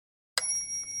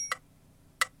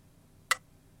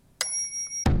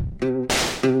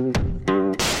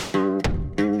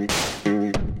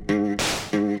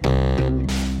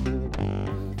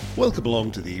Welcome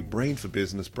along to the Brain for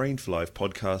Business, Brain for Life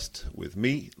podcast with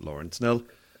me, Lawrence Snell,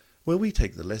 where we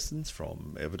take the lessons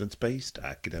from evidence-based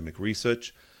academic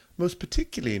research, most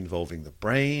particularly involving the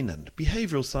brain and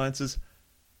behavioural sciences,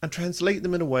 and translate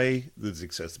them in a way that is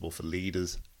accessible for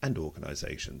leaders and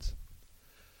organisations.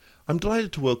 I'm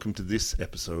delighted to welcome to this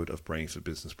episode of Brain for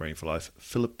Business, Brain for Life,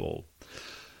 Philip Ball.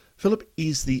 Philip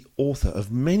is the author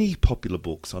of many popular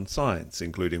books on science,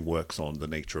 including works on the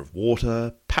nature of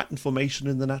water, pattern formation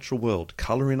in the natural world,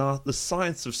 colour in art, the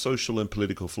science of social and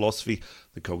political philosophy,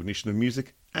 the cognition of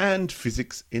music, and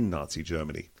physics in Nazi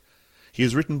Germany. He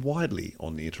has written widely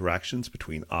on the interactions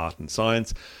between art and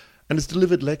science, and has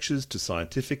delivered lectures to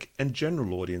scientific and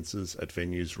general audiences at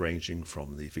venues ranging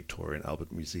from the Victoria and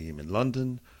Albert Museum in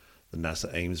London, the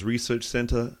NASA Ames Research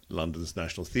Centre, London's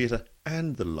National Theatre,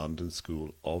 and the London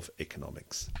School of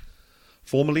Economics.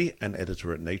 Formerly an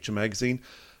editor at Nature magazine,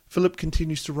 Philip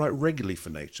continues to write regularly for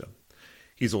Nature.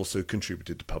 He's also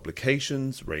contributed to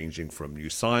publications ranging from New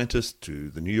Scientist to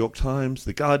the New York Times,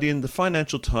 The Guardian, the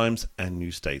Financial Times, and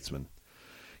New Statesman.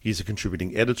 He's a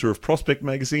contributing editor of Prospect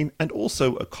magazine and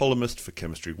also a columnist for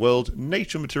Chemistry World,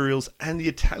 Nature Materials, and the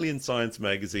Italian science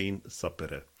magazine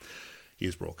Sapere. He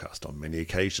is broadcast on many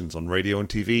occasions on radio and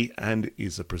TV and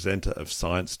is a presenter of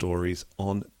science stories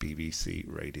on BBC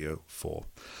Radio 4.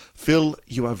 Phil,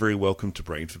 you are very welcome to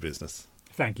Brain for Business.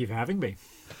 Thank you for having me.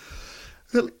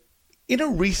 Phil, in a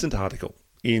recent article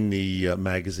in the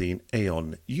magazine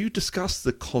Aeon, you discuss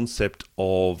the concept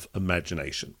of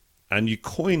imagination, and you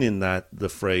coin in that the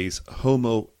phrase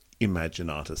Homo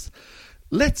Imaginatus.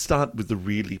 Let's start with the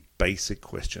really basic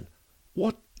question.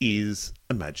 What is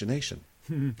imagination?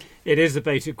 It is a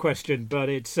basic question, but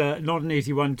it's not an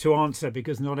easy one to answer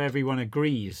because not everyone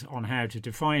agrees on how to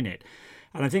define it.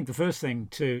 And I think the first thing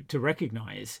to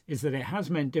recognise is that it has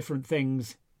meant different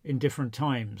things in different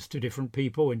times to different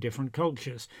people in different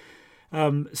cultures.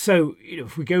 So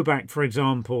if we go back, for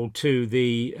example, to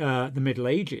the Middle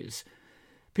Ages,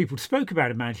 people spoke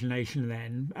about imagination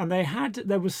then, and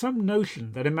there was some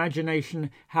notion that imagination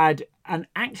had an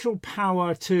actual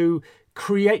power to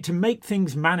create, to make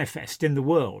things manifest in the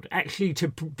world, actually to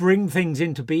bring things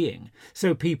into being.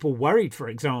 So people worried, for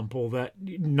example, that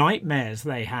nightmares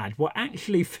they had were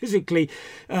actually physically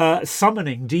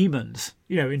summoning demons,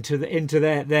 into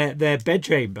their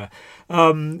bedchamber.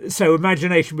 So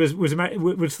imagination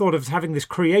was thought of as having this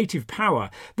creative power.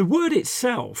 The word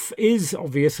itself is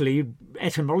obviously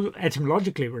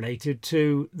etymologically related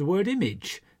to the word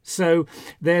image. So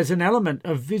there's an element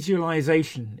of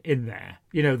visualization in there,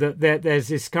 that there's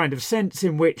this kind of sense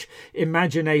in which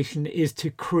imagination is to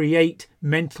create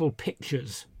mental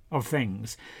pictures of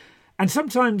things. And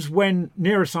sometimes when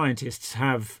neuroscientists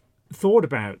have thought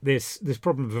about this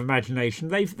problem of imagination,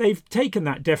 they've taken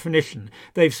that definition.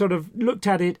 They've sort of looked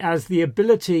at it as the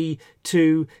ability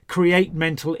to create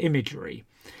mental imagery.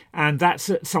 And that's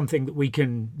something that we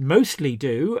can mostly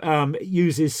do. It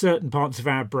uses certain parts of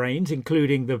our brains,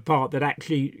 including the part that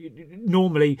actually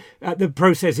normally the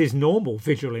process is normal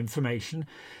visual information.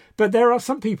 But there are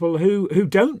some people who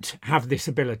don't have this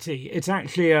ability. It's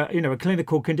actually a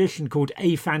clinical condition called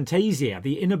aphantasia,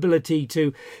 the inability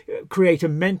to create a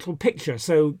mental picture.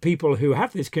 So people who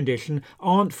have this condition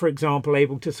aren't, for example,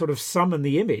 able to sort of summon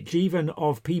the image, even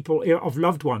of people, of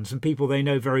loved ones and people they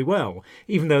know very well,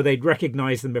 even though they'd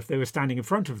recognise them if they were standing in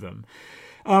front of them.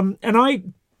 And I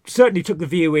certainly took the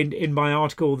view in my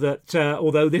article that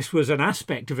although this was an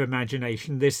aspect of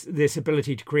imagination, this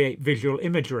ability to create visual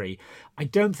imagery, I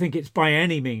don't think it's by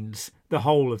any means the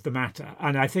whole of the matter.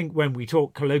 And I think when we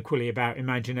talk colloquially about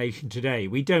imagination today,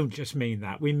 we don't just mean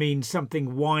that. We mean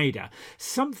something wider,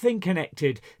 something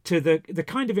connected to the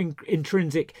kind of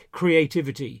intrinsic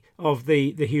creativity of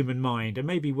the human mind. And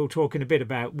maybe we'll talk in a bit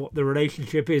about what the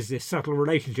relationship is, this subtle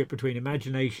relationship between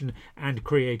imagination and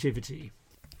creativity.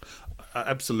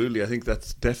 Absolutely. I think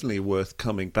that's definitely worth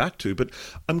coming back to. But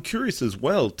I'm curious as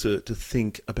well to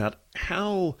think about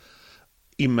how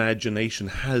imagination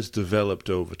has developed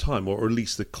over time, or at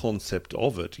least the concept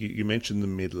of it. You mentioned the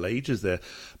Middle Ages there,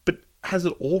 but has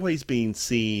it always been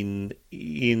seen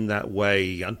in that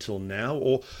way until now,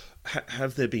 or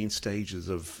have there been stages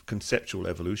of conceptual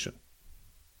evolution?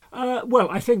 Well,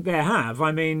 I think there have.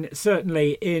 I mean,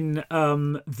 certainly in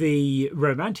the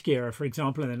Romantic era, for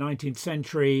example, in the 19th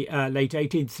century, late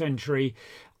 18th century,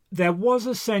 there was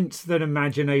a sense that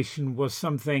imagination was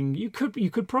something you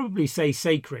could probably say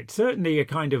sacred, certainly a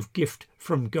kind of gift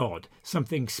from God,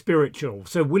 something spiritual.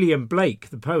 So William Blake,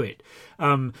 the poet,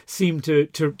 seemed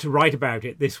to write about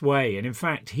it this way. And in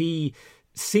fact, he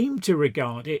seemed to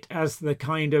regard it as the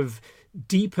kind of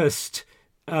deepest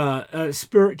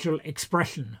spiritual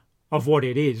expression of what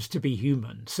it is to be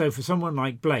human. So for someone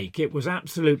like Blake, it was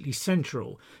absolutely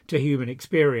central to human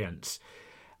experience.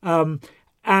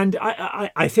 And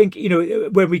I think,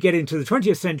 when we get into the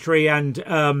 20th century and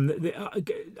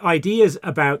the ideas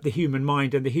about the human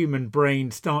mind and the human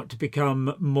brain start to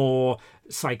become more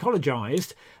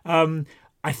psychologized,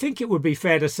 I think it would be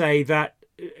fair to say that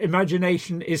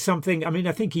imagination is something,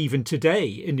 I think even today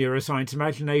in neuroscience,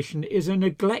 imagination is a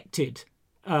neglected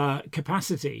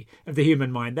capacity of the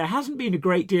human mind. There hasn't been a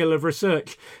great deal of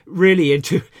research really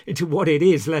into what it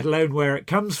is, let alone where it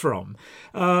comes from.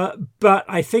 But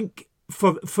I think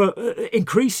for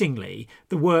increasingly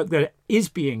the work that is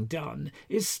being done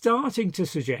is starting to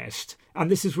suggest,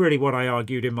 and this is really what I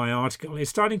argued in my article, is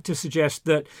starting to suggest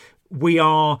that we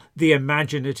are the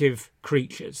imaginative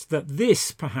creatures, that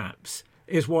this perhaps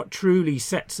is what truly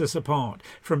sets us apart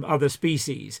from other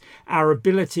species, our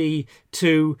ability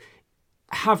to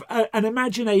have an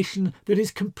imagination that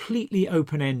is completely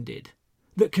open-ended,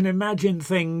 that can imagine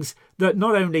things that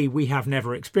not only we have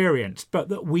never experienced, but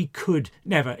that we could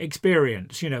never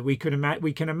experience. We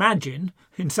can imagine,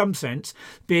 in some sense,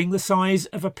 being the size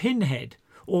of a pinhead,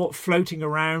 or floating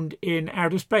around in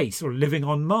outer space, or living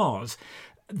on Mars.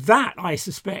 That, I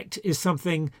suspect, is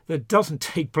something that doesn't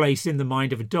take place in the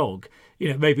mind of a dog.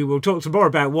 Maybe we'll talk some more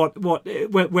about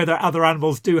whether other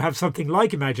animals do have something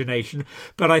like imagination.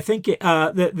 But I think there's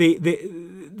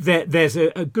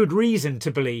a good reason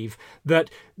to believe that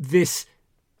this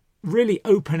really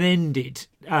open-ended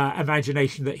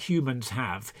imagination that humans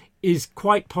have is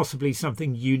quite possibly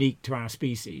something unique to our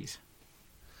species.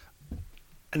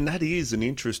 And that is an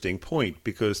interesting point,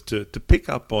 because to pick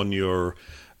up on your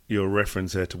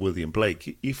reference there to William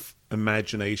Blake, if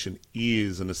imagination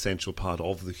is an essential part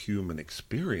of the human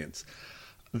experience,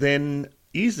 then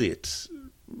is it,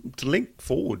 to link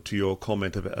forward to your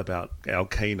comment about our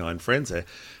canine friends there,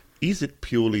 is it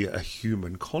purely a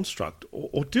human construct,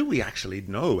 or do we actually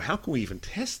know? How can we even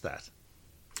test that?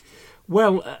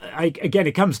 Well, again,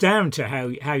 it comes down to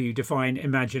how you define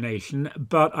imagination,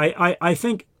 but I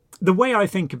think the way I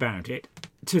think about it,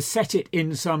 to set it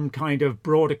in some kind of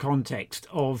broader context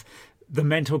of the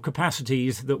mental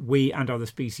capacities that we and other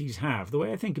species have. The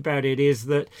way I think about it is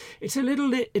that it's a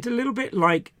little bit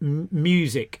like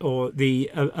music, or the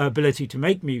ability to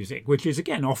make music, which is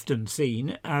again often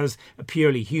seen as a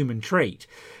purely human trait.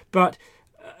 But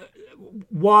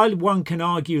while one can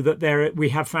argue that we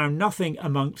have found nothing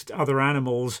amongst other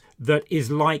animals that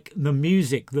is like the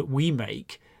music that we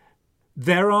make,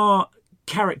 there are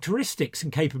characteristics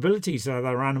and capabilities that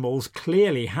other animals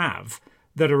clearly have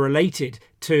that are related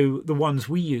to the ones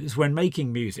we use when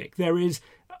making music. There is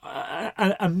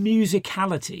a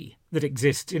musicality that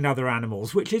exists in other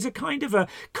animals, which is a kind of a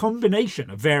combination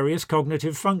of various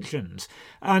cognitive functions.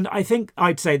 And I think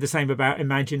I'd say the same about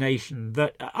imagination,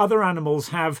 that other animals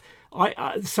have,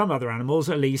 some other animals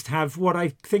at least, have what I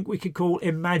think we could call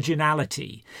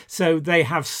imaginality. So they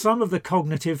have some of the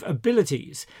cognitive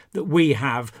abilities that we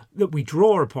have, that we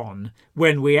draw upon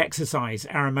when we exercise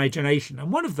our imagination.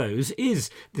 And one of those is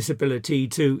this ability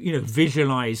to,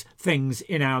 visualize things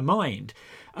in our mind.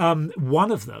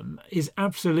 One of them is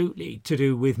absolutely to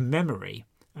do with memory.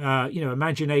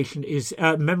 Imagination is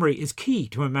memory is key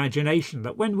to imagination.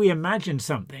 That when we imagine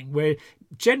something, we're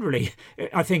generally,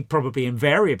 I think probably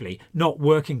invariably, not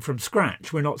working from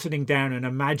scratch. We're not sitting down and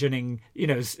imagining,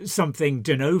 something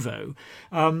de novo.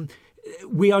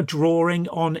 We are drawing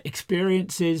on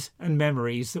experiences and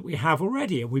memories that we have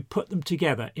already, and we put them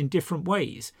together in different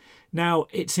ways. Now,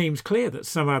 it seems clear that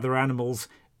some other animals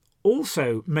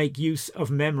also make use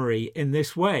of memory in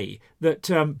this way.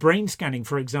 That brain scanning,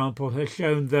 for example, has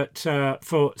shown that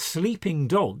for sleeping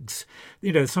dogs,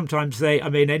 sometimes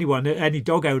any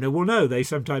dog owner will know, they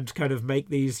sometimes kind of make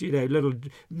these, little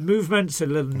movements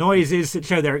and little noises that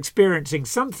show they're experiencing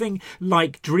something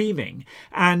like dreaming.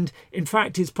 And in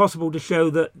fact, it's possible to show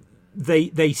that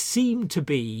they seem to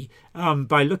be,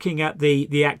 by looking at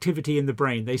the activity in the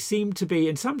brain, they seem to be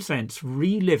in some sense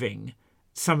reliving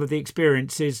some of the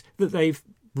experiences that they've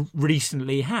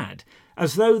recently had,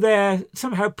 as though they're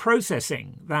somehow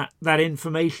processing that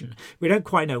information. We don't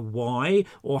quite know why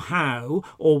or how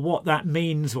or what that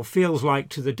means or feels like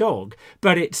to the dog,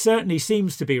 but it certainly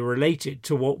seems to be related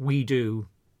to what we do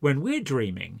when we're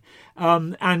dreaming,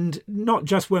 and not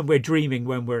just when we're dreaming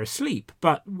when we're asleep,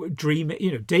 but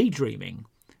daydreaming.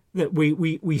 That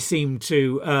we seem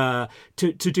to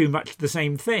do much the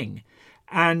same thing.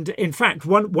 And in fact,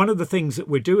 one of the things that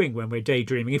we're doing when we're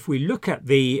daydreaming, if we look at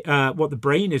the what the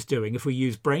brain is doing, if we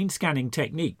use brain scanning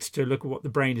techniques to look at what the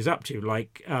brain is up to,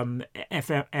 like MRI,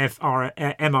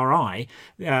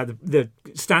 the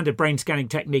standard brain scanning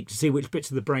technique to see which bits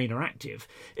of the brain are active,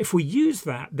 if we use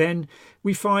that, then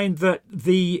we find that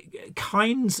the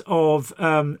kinds of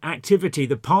activity,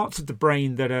 the parts of the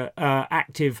brain that are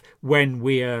active when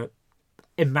we're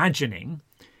imagining,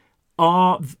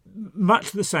 are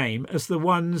much the same as the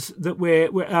ones that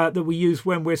we use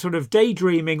when we're sort of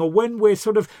daydreaming, or when we're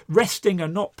sort of resting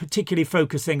and not particularly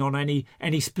focusing on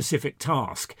any specific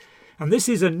task. And this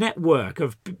is a network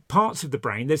of parts of the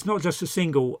brain. There's not just a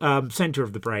single center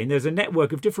of the brain. There's a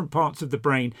network of different parts of the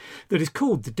brain that is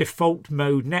called the default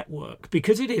mode network,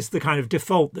 because it is the kind of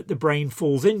default that the brain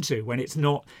falls into when it's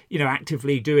not,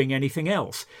 actively doing anything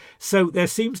else. So there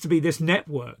seems to be this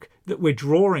network that we're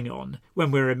drawing on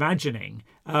when we're imagining,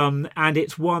 and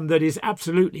it's one that is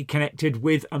absolutely connected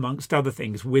with, amongst other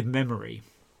things, with memory.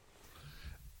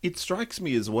 It strikes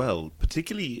me as well,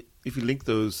 particularly if you link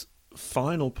those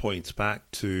final points back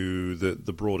to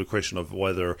the broader question of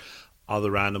whether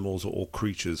other animals or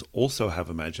creatures also have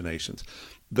imaginations,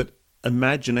 that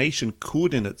imagination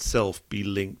could in itself be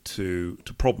linked to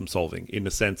problem solving, in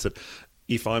the sense that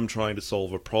if I'm trying to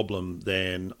solve a problem,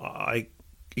 then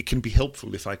it can be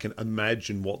helpful if I can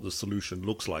imagine what the solution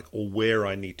looks like or where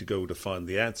I need to go to find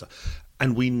the answer.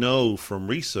 And we know from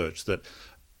research that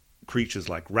creatures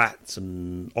like rats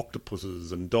and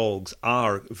octopuses and dogs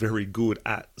are very good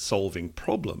at solving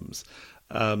problems.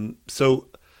 So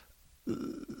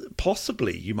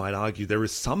possibly, you might argue, there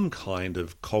is some kind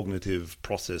of cognitive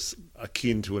process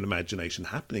akin to an imagination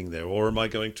happening there, or am I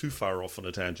going too far off on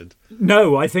a tangent?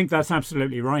 No, I think that's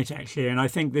absolutely right, actually, and I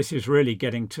think this is really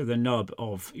getting to the nub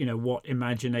of what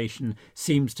imagination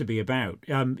seems to be about.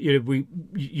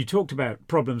 You talked about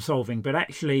problem solving, but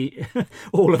actually,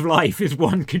 all of life is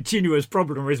one continuous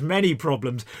problem, or is many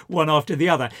problems, one after the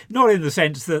other. Not in the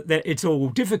sense that it's all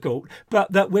difficult,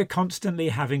 but that we're constantly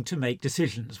having to make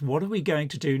decisions. What are we going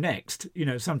to do next?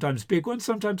 Sometimes big ones,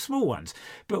 sometimes small ones,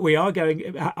 but we are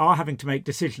having to make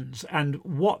decisions. And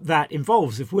what that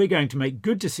involves, if we're going to make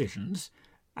good decisions,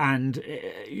 and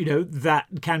that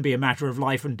can be a matter of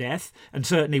life and death, and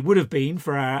certainly would have been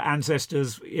for our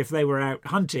ancestors if they were out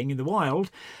hunting in the wild,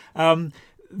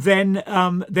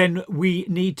 then we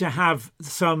need to have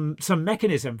some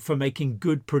mechanism for making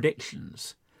good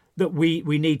predictions. That we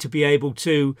need to be able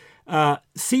to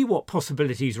see what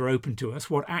possibilities are open to us,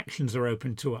 what actions are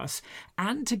open to us,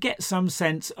 and to get some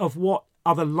sense of what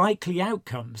are the likely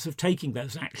outcomes of taking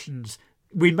those actions.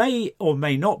 We may or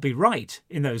may not be right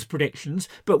in those predictions,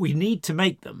 but we need to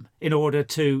make them in order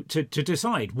to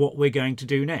decide what we're going to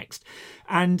do next.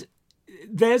 And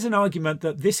there's an argument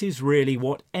that this is really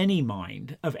what any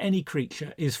mind of any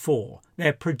creature is for.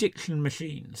 They're prediction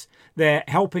machines. They're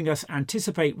helping us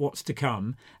anticipate what's to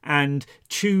come and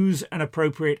choose an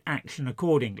appropriate action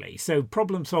accordingly. So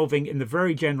problem solving in the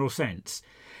very general sense.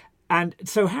 And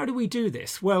so how do we do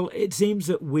this? Well, it seems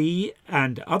that we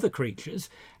and other creatures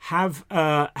have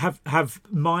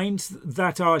minds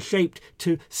that are shaped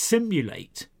to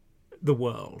simulate the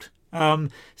world.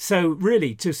 So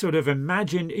really to sort of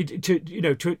imagine,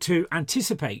 to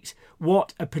anticipate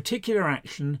what a particular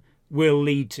action will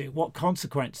lead to, what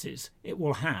consequences it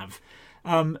will have.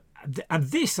 And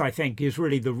this, I think, is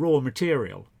really the raw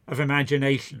material of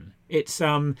imagination. It's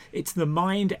the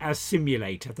mind as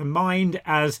simulator, the mind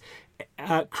as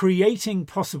creating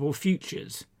possible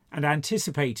futures and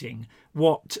anticipating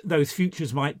what those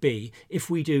futures might be if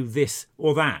we do this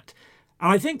or that.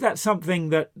 And I think that's something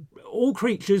that all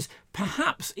creatures,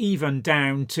 perhaps even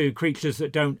down to creatures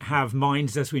that don't have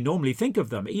minds as we normally think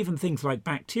of them, even things like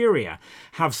bacteria,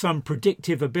 have some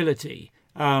predictive ability.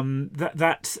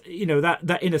 That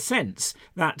in a sense,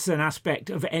 that's an aspect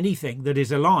of anything that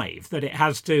is alive, that it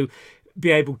has to be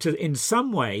able to in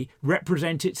some way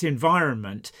represent its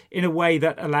environment in a way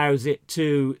that allows it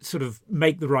to sort of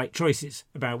make the right choices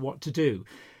about what to do.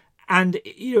 And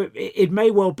it may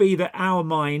well be that our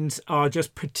minds are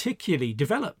just particularly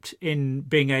developed in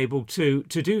being able to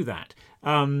do that,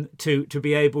 to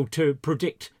be able to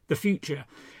predict the future.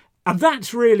 And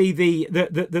that's really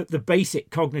the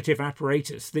basic cognitive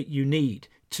apparatus that you need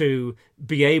to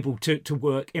be able to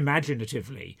work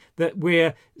imaginatively, that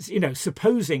we're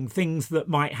supposing things that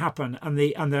might happen and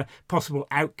the possible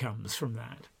outcomes from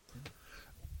that.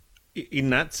 In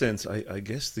that sense, I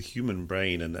guess the human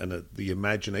brain and the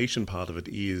imagination part of it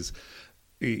is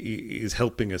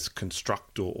helping us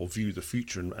construct or view the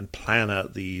future and plan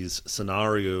out these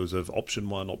scenarios of option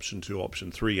 1, option 2,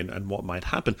 option 3, and what might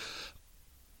happen.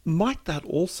 Might that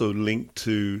also link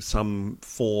to some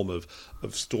form of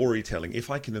storytelling?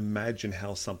 If I can imagine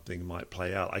how something might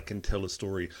play out, I can tell a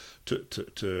story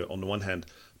to on the one hand,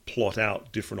 plot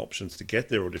out different options to get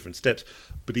there or different steps.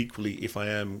 But equally, if I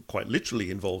am quite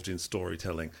literally involved in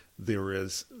storytelling, there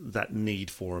is that need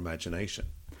for imagination.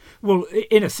 Well,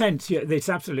 in a sense, yeah, it's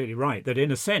absolutely right that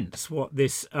in a sense, what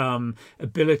this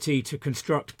ability to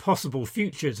construct possible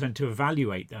futures and to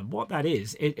evaluate them, what that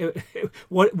is,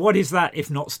 what is that if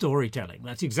not storytelling?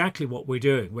 That's exactly what we're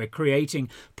doing. We're creating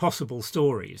possible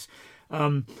stories.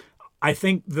 I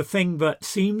think the thing that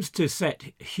seems to set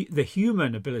the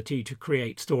human ability to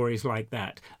create stories like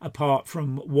that apart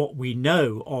from what we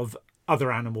know of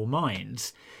other animal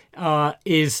minds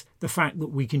is the fact that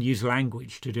we can use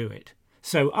language to do it.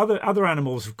 So other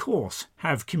animals, of course,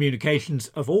 have communications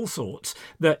of all sorts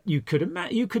that you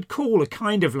could call a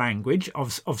kind of language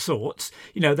of sorts.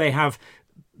 You know, they have,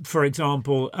 for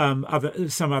example,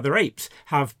 some other apes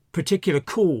have particular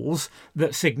calls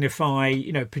that signify,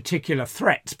 you know, particular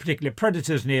threats, particular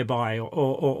predators nearby,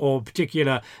 or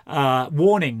particular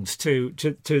warnings to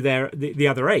the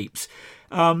other apes.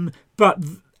 But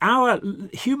our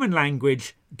human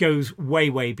language goes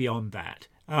way beyond that.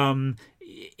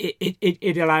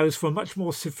 It allows for much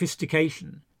more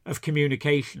sophistication of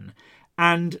communication.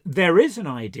 And there is an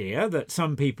idea that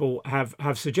some people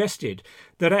have suggested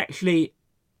that actually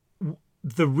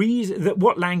the reason that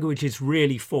what language is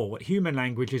really for, what human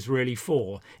language is really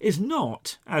for, is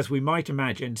not, as we might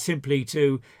imagine, simply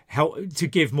to help to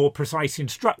give more precise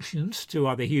instructions to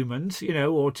other humans, you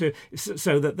know, or to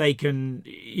so that they can,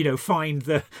 you know, find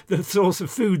the source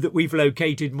of food that we've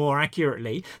located more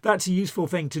accurately. That's a useful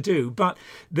thing to do. But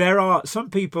there are some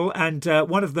people, and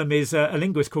one of them is a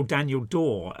linguist called Daniel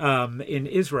Dorr in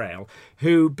Israel,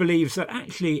 who believes that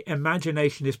actually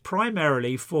imagination is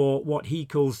primarily for what he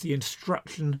calls the instruction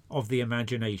of the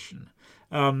imagination.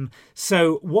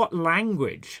 So what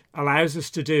language allows us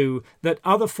to do that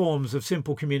other forms of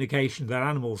simple communication that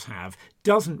animals have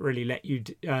doesn't really let you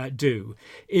do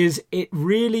is it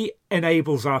really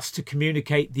enables us to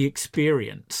communicate the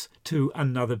experience to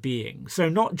another being. So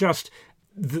not just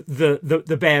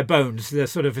the bare bones, the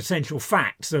sort of essential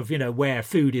facts of, you know, where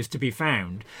food is to be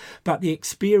found, but the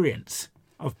experience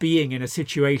of being in a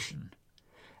situation.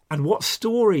 And what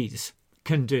stories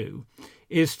can do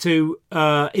is to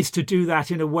do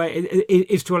that in a way,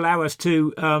 is to allow us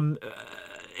to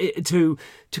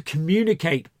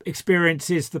communicate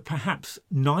experiences that perhaps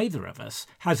neither of us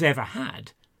has ever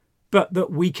had, but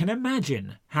that we can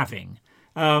imagine having.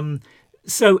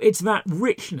 So it's that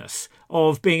richness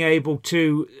of being able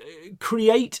to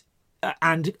create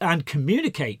and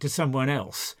communicate to someone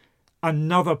else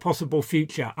another possible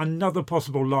future, another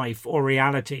possible life or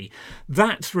reality.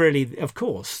 That's really, of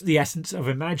course, the essence of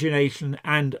imagination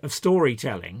and of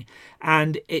storytelling.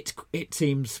 And it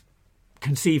seems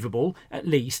conceivable, at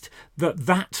least, that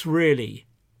that's really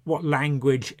what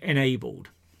language enabled.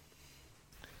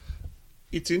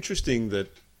 It's interesting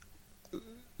that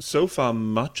so far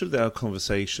much of our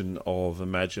conversation of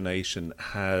imagination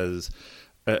has,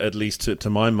 at least to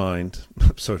my mind,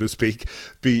 so to speak,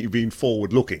 being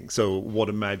forward-looking. So what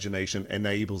imagination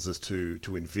enables us to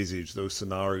envisage those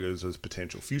scenarios, those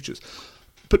potential futures.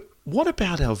 But what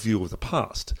about our view of the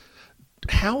past?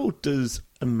 How does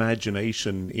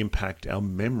imagination impact our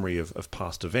memory of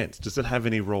past events? Does it have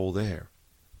any role there?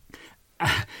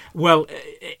 Well,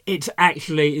 it's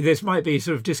actually, this might be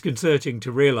sort of disconcerting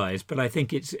to realise, but I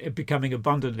think it's becoming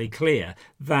abundantly clear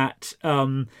that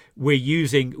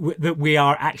that we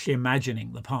are actually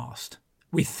imagining the past.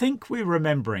 We think we're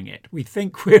remembering it. We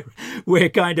think we're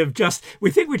just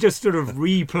sort of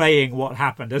replaying what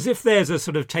happened, as if there's a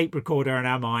sort of tape recorder in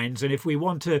our minds. And if we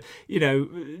want to, you know,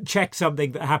 check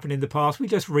something that happened in the past, we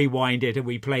just rewind it and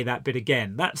we play that bit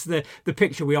again. That's the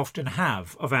picture we often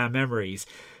have of our memories.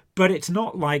 But it's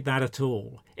not like that at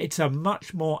all. It's a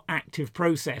much more active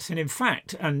process. And in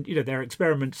fact, and you know, there are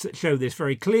experiments that show this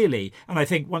very clearly. And I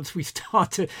think once we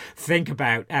start to think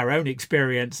about our own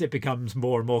experience, it becomes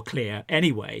more and more clear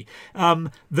anyway,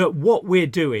 that what we're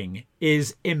doing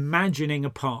is imagining a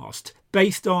past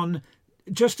based on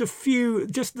just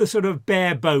the sort of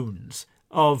bare bones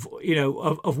of, you know,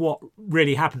 of what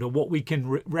really happened, or what we can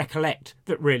recollect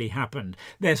that really happened.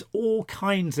 There's all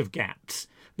kinds of gaps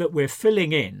that we're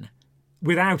filling in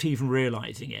without even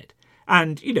realising it.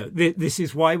 And, you know, this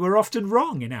is why we're often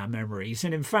wrong in our memories.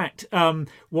 And in fact,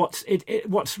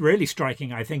 what's really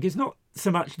striking, I think, is not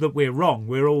so much that we're wrong.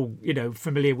 We're all, you know,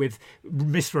 familiar with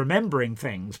misremembering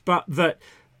things, but that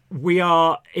we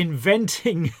are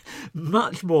inventing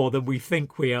much more than we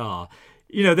think we are.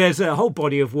 You know, there's a whole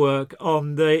body of work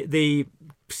on the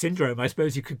syndrome, I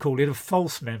suppose you could call it, of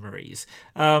false memories.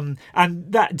 And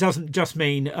that doesn't just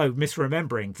mean,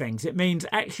 misremembering things. It means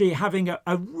actually having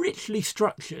a richly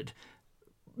structured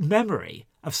memory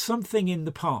of something in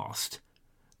the past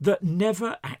that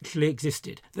never actually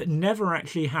existed, that never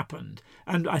actually happened.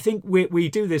 And I think we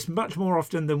do this much more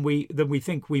often than we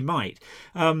think we might.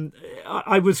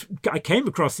 I came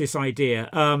across this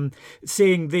idea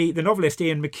seeing the novelist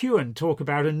Ian McEwan talk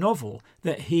about a novel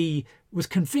that he was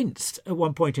convinced at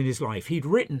one point in his life he'd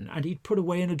written and he'd put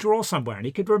away in a drawer somewhere, and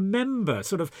he could remember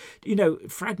sort of,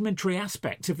 fragmentary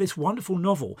aspects of this wonderful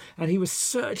novel, and he was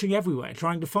searching everywhere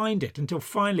trying to find it until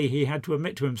finally he had to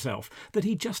admit to himself that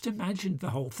he just imagined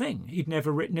the whole thing. He'd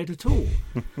never written it at all.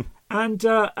 And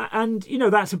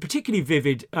that's a particularly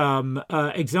vivid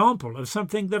example of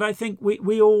something that I think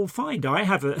we all find. I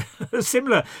have a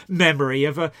similar memory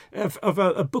of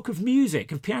a book of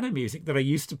music, of piano music that I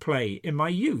used to play in my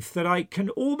youth, that I can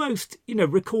almost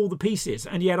recall the pieces,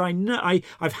 and yet I know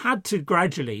I've had to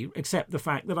gradually accept the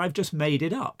fact that I've just made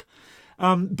it up.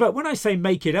 But when I say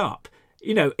make it up,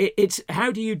 it's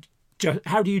how do you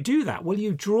do that? Well,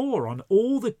 you draw on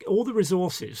all the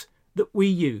resources that we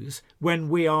use when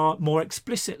we are more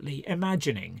explicitly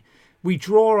imagining. We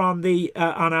draw on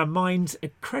on our mind's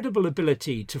incredible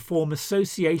ability to form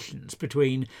associations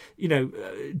between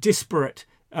disparate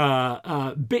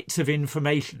bits of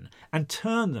information and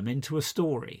turn them into a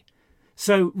story.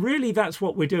 So really, that's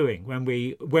what we're doing when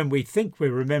we think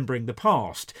we're remembering the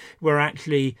past. We're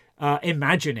actually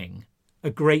imagining a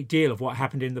great deal of what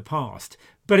happened in the past.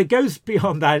 But it goes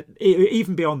beyond that,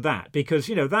 even beyond that, because,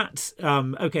 that's,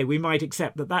 we might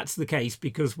accept that that's the case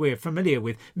because we're familiar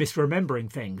with misremembering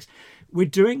things. We're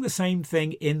doing the same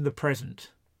thing in the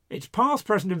present. It's past,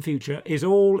 present and future is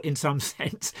all, in some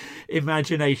sense,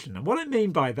 imagination. And what I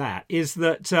mean by that is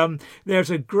that there's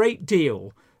a great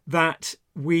deal that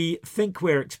we think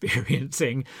we're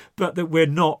experiencing, but that we're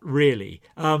not really.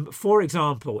 For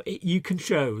example, you can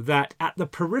show that at the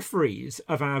peripheries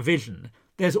of our vision,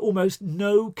 there's almost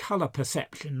no colour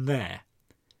perception there.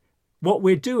 What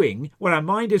our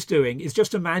mind is doing is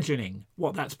just imagining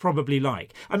what that's probably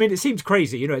like. I mean, it seems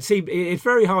crazy, it's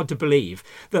very hard to believe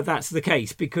that that's the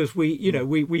case, because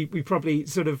we probably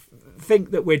sort of think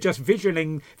that we're just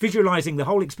visualizing the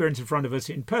whole experience in front of us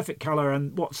in perfect colour,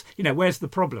 and where's the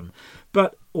problem?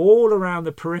 But all around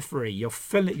the periphery,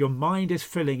 your mind is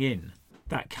filling in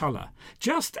that colour,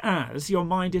 just as your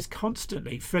mind is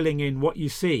constantly filling in what you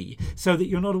see so that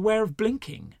you're not aware of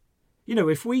blinking.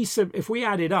 If we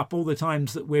added up all the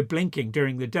times that we're blinking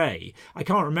during the day, I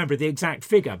can't remember the exact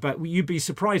figure, but you'd be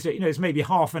surprised that it's maybe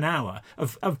half an hour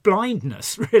of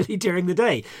blindness really during the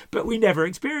day. But we never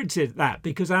experience that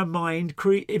because our mind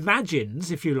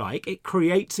imagines, if you like, it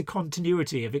creates a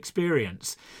continuity of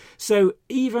experience. So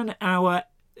even our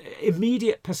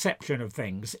immediate perception of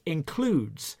things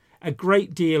includes a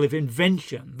great deal of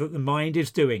invention that the mind is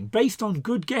doing based on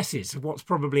good guesses of what's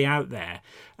probably out there,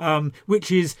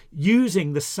 which is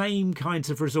using the same kinds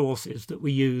of resources that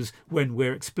we use when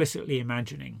we're explicitly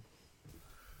imagining.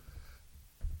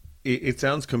 It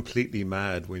sounds completely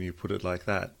mad when you put it like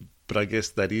that, but I guess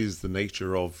that is the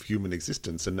nature of human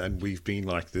existence, and we've been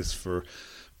like this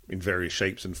in various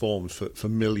shapes and forms for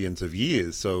millions of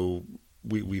years, so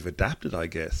we've adapted, I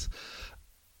guess.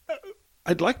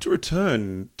 I'd like to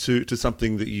return to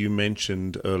something that you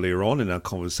mentioned earlier on in our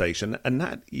conversation, and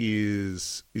that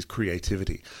is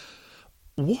creativity.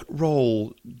 What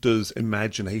role does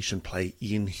imagination play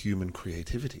in human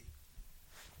creativity?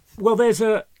 Well, there's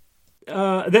a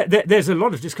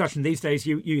lot of discussion these days.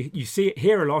 You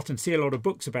hear a lot and see a lot of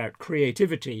books about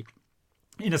creativity.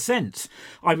 In a sense,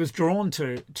 I was drawn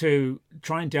to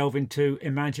try and delve into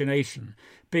imagination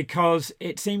because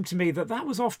it seemed to me that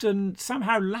was often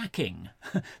somehow lacking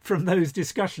from those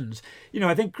discussions.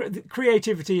 I think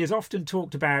creativity is often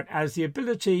talked about as the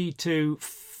ability to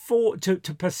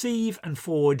perceive and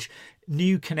forge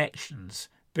new connections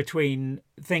between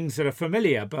things that are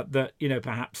familiar, but that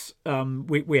perhaps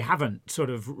we haven't sort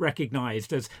of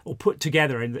recognised as or put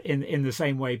together in the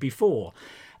same way before,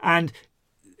 and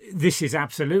this is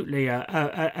absolutely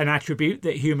an attribute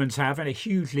that humans have, and a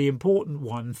hugely important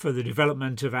one for the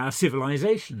development of our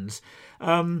civilizations.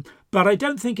 But I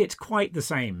don't think it's quite the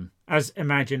same as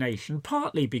imagination,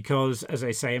 partly because, as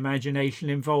I say, imagination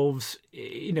involves,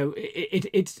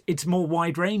 it's more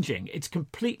wide-ranging. It's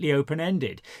completely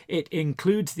open-ended. It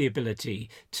includes the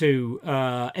ability to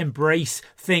embrace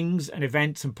things and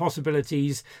events and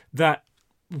possibilities that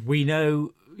we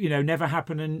know, never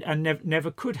happen and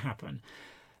never could happen.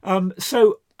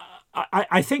 So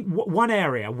I think one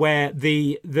area where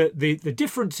the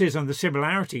differences and the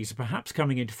similarities are perhaps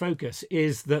coming into focus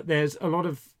is that there's a lot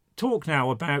of talk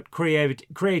now about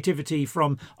creativity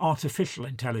from artificial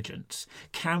intelligence.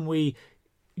 Can we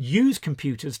use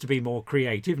computers to be more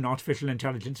creative, and artificial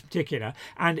intelligence in particular,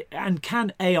 and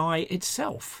can AI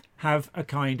itself have a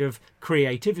kind of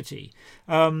creativity?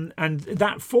 And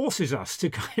that forces us to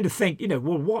kind of think,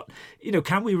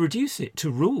 can we reduce it to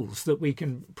rules that we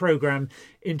can program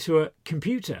into a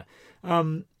computer?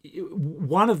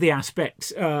 One of the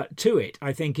aspects to it,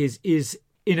 I think, is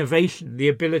innovation, the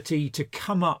ability to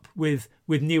come up with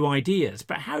new ideas.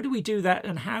 But how do we do that,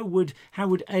 and how would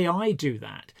AI do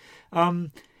that?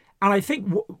 And I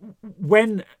think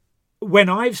when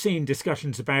I've seen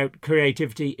discussions about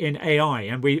creativity in AI,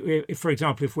 and for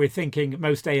example, if we're thinking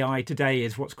most AI today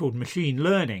is what's called machine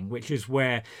learning, which is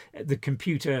where the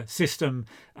computer system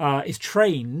is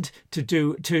trained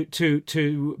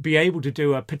to be able to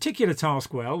do a particular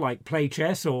task well, like play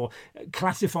chess or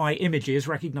classify images,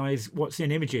 recognize what's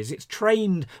in images. It's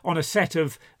trained on a set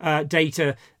of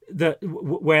data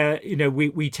where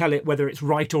we tell it whether it's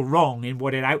right or wrong in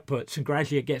what it outputs, and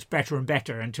gradually it gets better and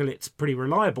better until it's pretty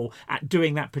reliable at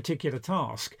doing that particular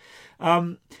task.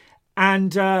 And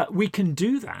we can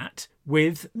do that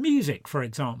with music, for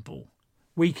example.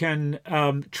 We can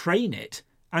train it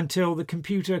until the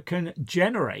computer can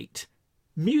generate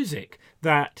music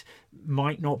that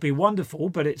might not be wonderful,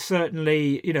 but it's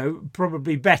certainly,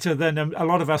 probably better than a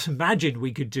lot of us imagined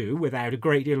we could do without a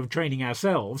great deal of training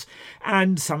ourselves.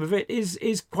 And some of it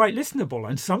is quite listenable.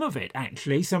 And some of it,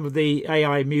 actually, some of the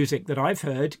AI music that I've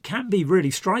heard can be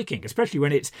really striking, especially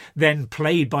when it's then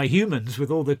played by humans with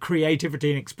all the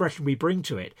creativity and expression we bring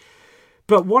to it.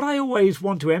 But what I always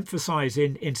want to emphasize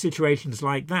in situations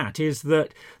like that is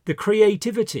that the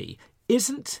creativity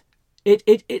isn't that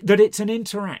it's an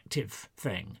interactive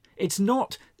thing. It's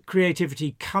not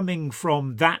creativity coming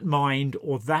from that mind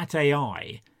or that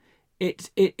AI.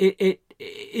 It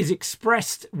is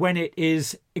expressed when it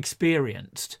is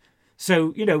experienced. So,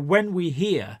 when we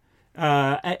hear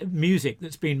music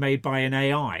that's been made by an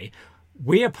AI,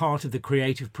 we are part of the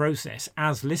creative process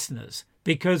as listeners,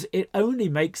 because it only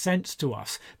makes sense to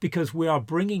us because we are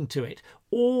bringing to it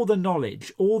all the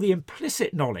knowledge, all the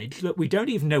implicit knowledge that we don't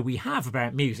even know we have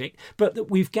about music, but that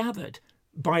we've gathered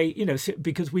by,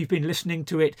 because we've been listening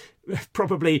to it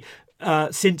probably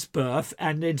since birth,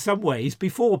 and in some ways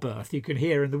before birth, you can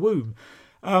hear in the womb.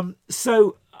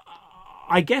 So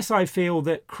I guess I feel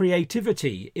that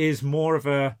creativity is more of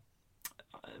a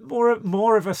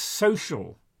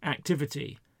social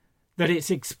activity, that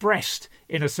it's expressed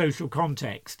in a social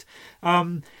context.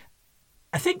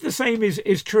 I think the same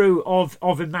is true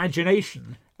of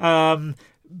imagination,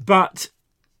 but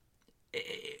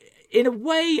in a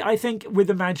way, I think with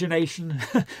imagination,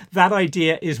 that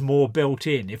idea is more built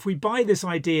in. If we buy this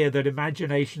idea that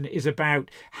imagination is about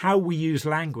how we use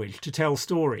language to tell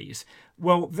stories,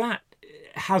 well, that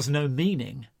has no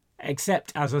meaning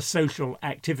except as a social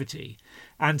activity.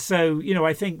 And so,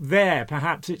 I think there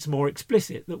perhaps it's more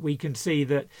explicit that we can see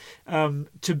that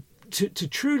to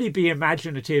truly be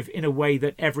imaginative in a way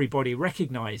that everybody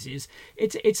recognises,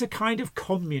 it's a kind of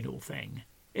communal thing.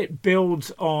 It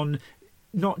builds on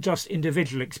not just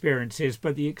individual experiences,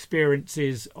 but the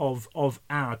experiences of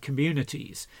our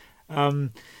communities.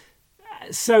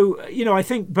 So, I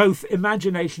think both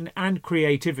imagination and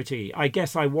creativity, I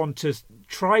guess I want to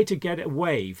try to get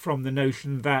away from the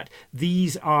notion that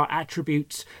these are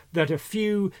attributes that a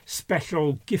few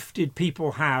special gifted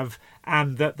people have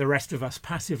and that the rest of us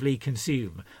passively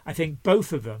consume. I think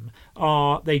both of them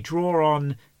they draw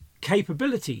on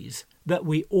capabilities that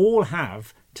we all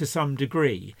have to some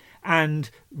degree. And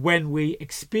when we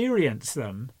experience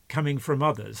them coming from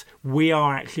others, we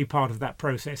are actually part of that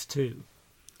process too.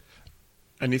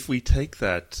 And if we take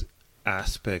that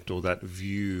aspect or that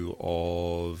view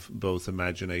of both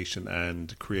imagination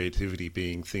and creativity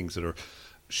being things that are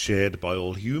shared by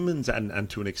all humans and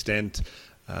to an extent,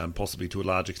 possibly to a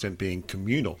large extent, being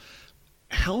communal,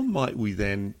 how might we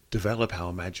then develop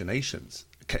our imaginations?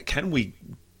 Can we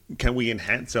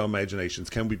enhance our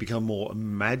imaginations? Can we become more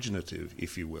imaginative,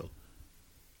 if you will?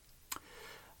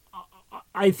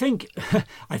 I think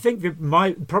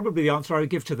that probably the answer I would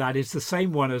give to that is the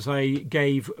same one as I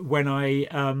gave when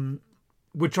I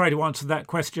would try to answer that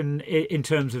question in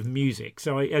terms of music.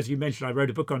 So as you mentioned, I wrote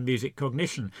a book on music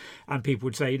cognition, and people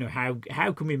would say,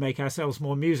 how can we make ourselves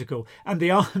more musical? And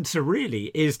the answer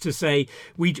really is to say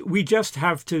we just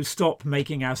have to stop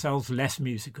making ourselves less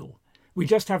musical. We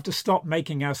just have to stop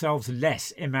making ourselves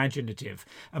less imaginative.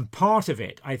 And part of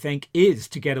it, I think, is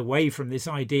to get away from this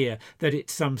idea that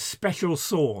it's some special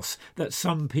source that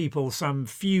some people, some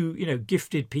few,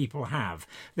 gifted people have,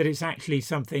 that it's actually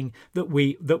something that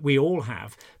we all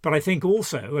have. But I think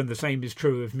also, and the same is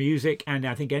true of music, and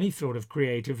I think any sort of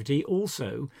creativity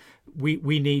also,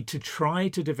 we need to try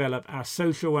to develop our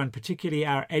social and particularly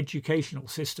our educational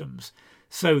systems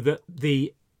so that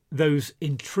those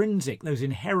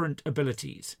inherent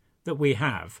abilities that we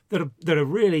have that are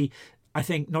really, I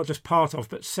think, not just part of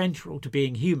but central to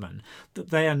being human,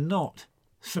 that they are not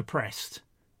suppressed.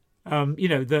 I'm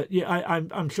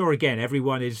sure again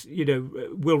everyone is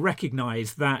will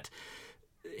recognise that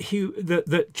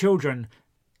that children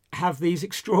have these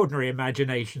extraordinary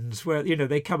imaginations where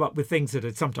they come up with things that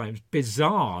are sometimes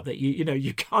bizarre, that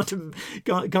you can't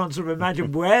sort of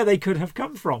imagine where they could have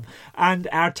come from. And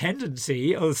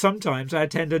sometimes our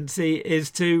tendency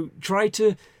is to try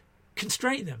to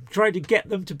constrain them, try to get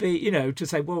them to be, to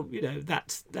say, well,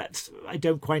 that's I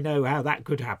don't quite know how that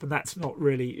could happen. That's not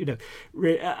really,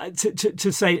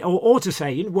 to say, or to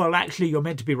say, well, actually, you're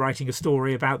meant to be writing a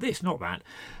story about this, not that.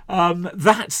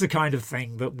 That's the kind of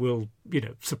thing that will,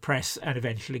 suppress and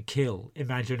eventually kill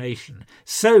imagination.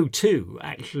 So too,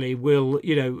 actually, will,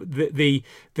 the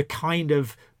kind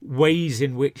of ways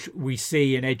in which we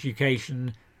see in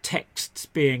education texts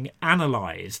being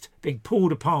analysed, being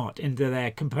pulled apart into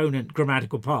their component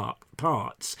grammatical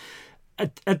parts, a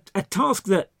task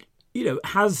that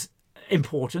has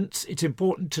importance. It's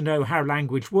important to know how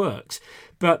language works,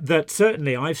 but that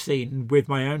certainly I've seen with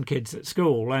my own kids at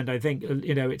school, and I think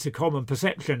it's a common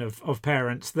perception of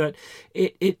parents that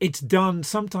it's done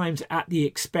sometimes at the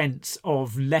expense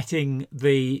of letting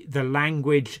the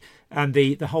language and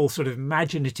the whole sort of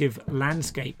imaginative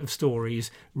landscape of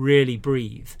stories really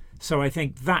breathe. So I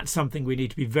think that's something we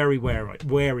need to be very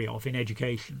wary of in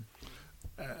education.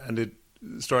 And it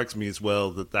strikes me as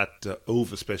well that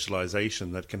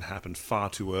over-specialisation that can happen far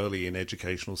too early in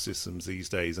educational systems these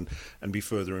days and be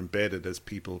further embedded as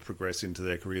people progress into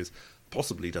their careers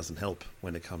possibly doesn't help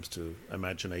when it comes to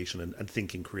imagination and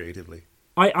thinking creatively.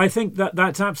 I think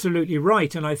that's absolutely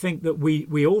right, and I think that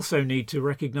we also need to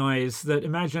recognise that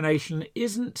imagination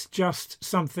isn't just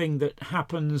something that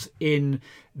happens in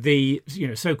the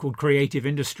so-called creative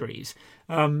industries.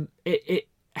 It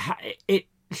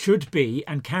should be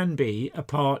and can be a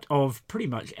part of pretty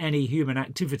much any human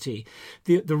activity.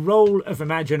 The role of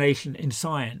imagination in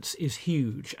science is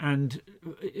huge and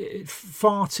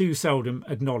far too seldom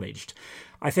acknowledged.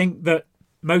 I think that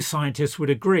most scientists would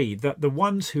agree that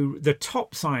the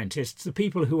top scientists, the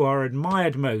people who are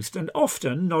admired most, and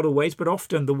often, not always, but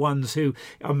often the ones who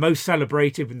are most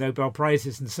celebrated with Nobel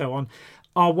Prizes and so on,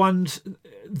 are ones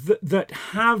that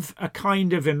have a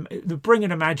kind of, that bring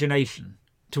an imagination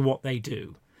to what they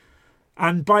do.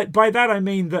 And by that I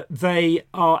mean that they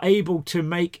are able to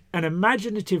make an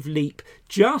imaginative leap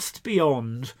just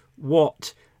beyond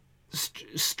what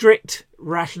strict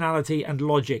rationality and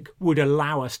logic would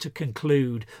allow us to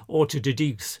conclude or to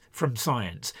deduce from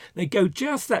science. They go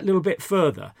just that little bit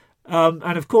further.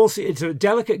 And of course, it's a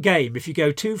delicate game. If you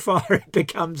go too far, it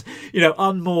becomes,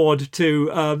 unmoored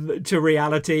to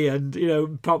reality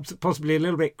and, possibly a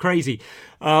little bit crazy.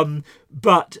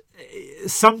 But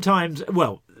sometimes,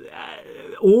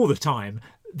 all the time,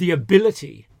 the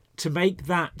ability to make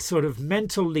that sort of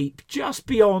mental leap just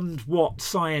beyond what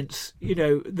science,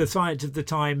 the science of the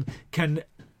time can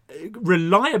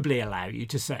reliably allow you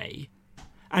to say,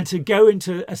 and to go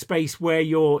into a space where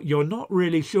you're not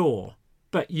really sure,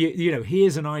 but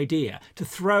here's an idea, to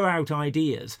throw out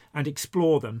ideas and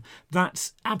explore them.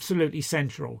 That's absolutely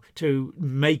central to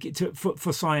make it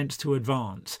for science to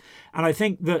advance. And I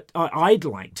think that I'd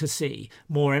like to see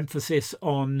more emphasis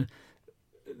on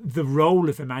the role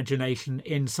of imagination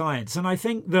in science. And I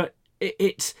think that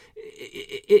it's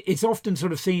often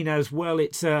sort of seen as, well,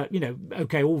 it's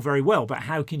okay, all very well, but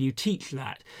how can you teach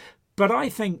that? But I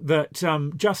think that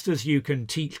just as you can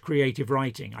teach creative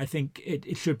writing, I think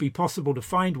it should be possible to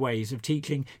find ways of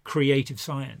teaching creative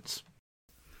science.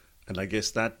 And I guess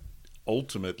that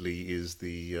ultimately is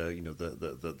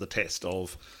the test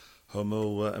of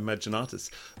Homo Imaginatus.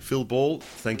 Phil Ball,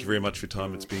 thank you very much for your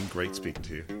time. It's been great speaking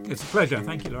to you. It's a pleasure.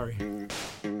 Thank you, Laurie.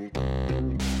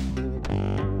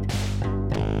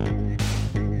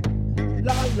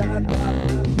 La, la, la.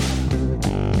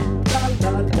 La, la,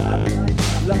 la.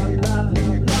 La, la, la, la,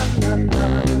 la.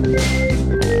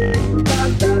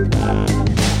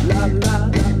 La, la,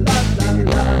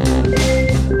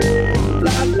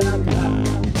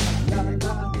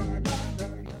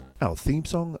 Our theme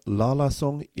song, La La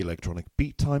Song, Electronic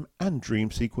Beat Time and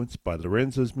Dream Sequence by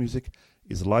Lorenzo's Music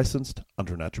is licensed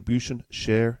under an attribution,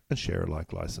 share and share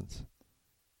alike license.